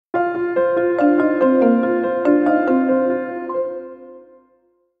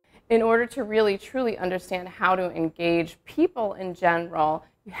In order to really truly understand how to engage people in general,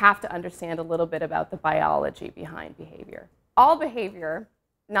 you have to understand a little bit about the biology behind behavior. All behavior,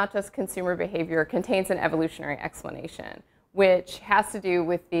 not just consumer behavior, contains an evolutionary explanation, which has to do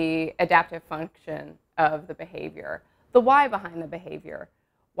with the adaptive function of the behavior, the why behind the behavior,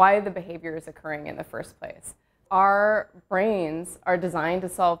 why the behavior is occurring in the first place. Our brains are designed to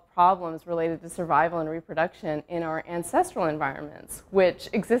solve problems related to survival and reproduction in our ancestral environments, which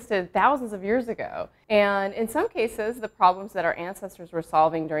existed thousands of years ago. And in some cases, the problems that our ancestors were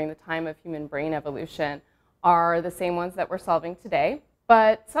solving during the time of human brain evolution are the same ones that we're solving today.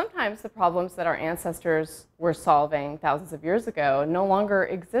 But sometimes the problems that our ancestors were solving thousands of years ago no longer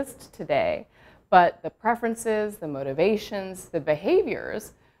exist today. But the preferences, the motivations, the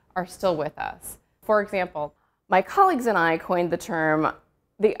behaviors are still with us. For example, my colleagues and I coined the term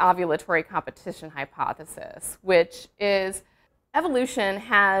the ovulatory competition hypothesis, which is evolution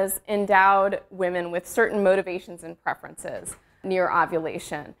has endowed women with certain motivations and preferences near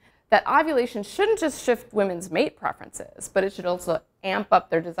ovulation. That ovulation shouldn't just shift women's mate preferences, but it should also amp up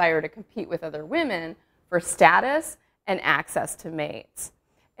their desire to compete with other women for status and access to mates.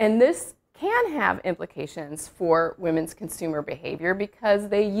 And this can have implications for women's consumer behavior because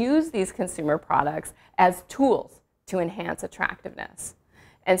they use these consumer products as tools to enhance attractiveness.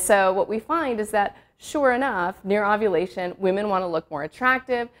 And so what we find is that, sure enough, near ovulation, women want to look more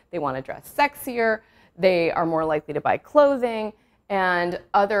attractive, they want to dress sexier, they are more likely to buy clothing and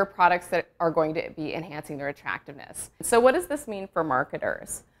other products that are going to be enhancing their attractiveness. So what does this mean for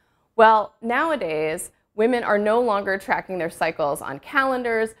marketers? Well, nowadays, women are no longer tracking their cycles on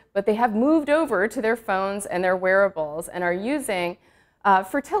calendars, but they have moved over to their phones and their wearables and are using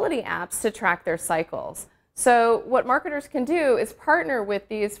fertility apps to track their cycles. So what marketers can do is partner with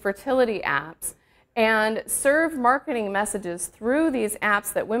these fertility apps and serve marketing messages through these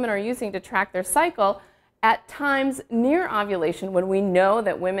apps that women are using to track their cycle at times near ovulation when we know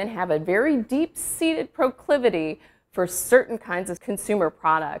that women have a very deep-seated proclivity for certain kinds of consumer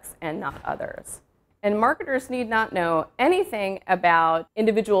products and not others. And marketers need not know anything about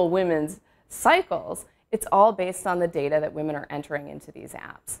individual women's cycles. It's all based on the data that women are entering into these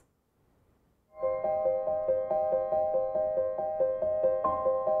apps.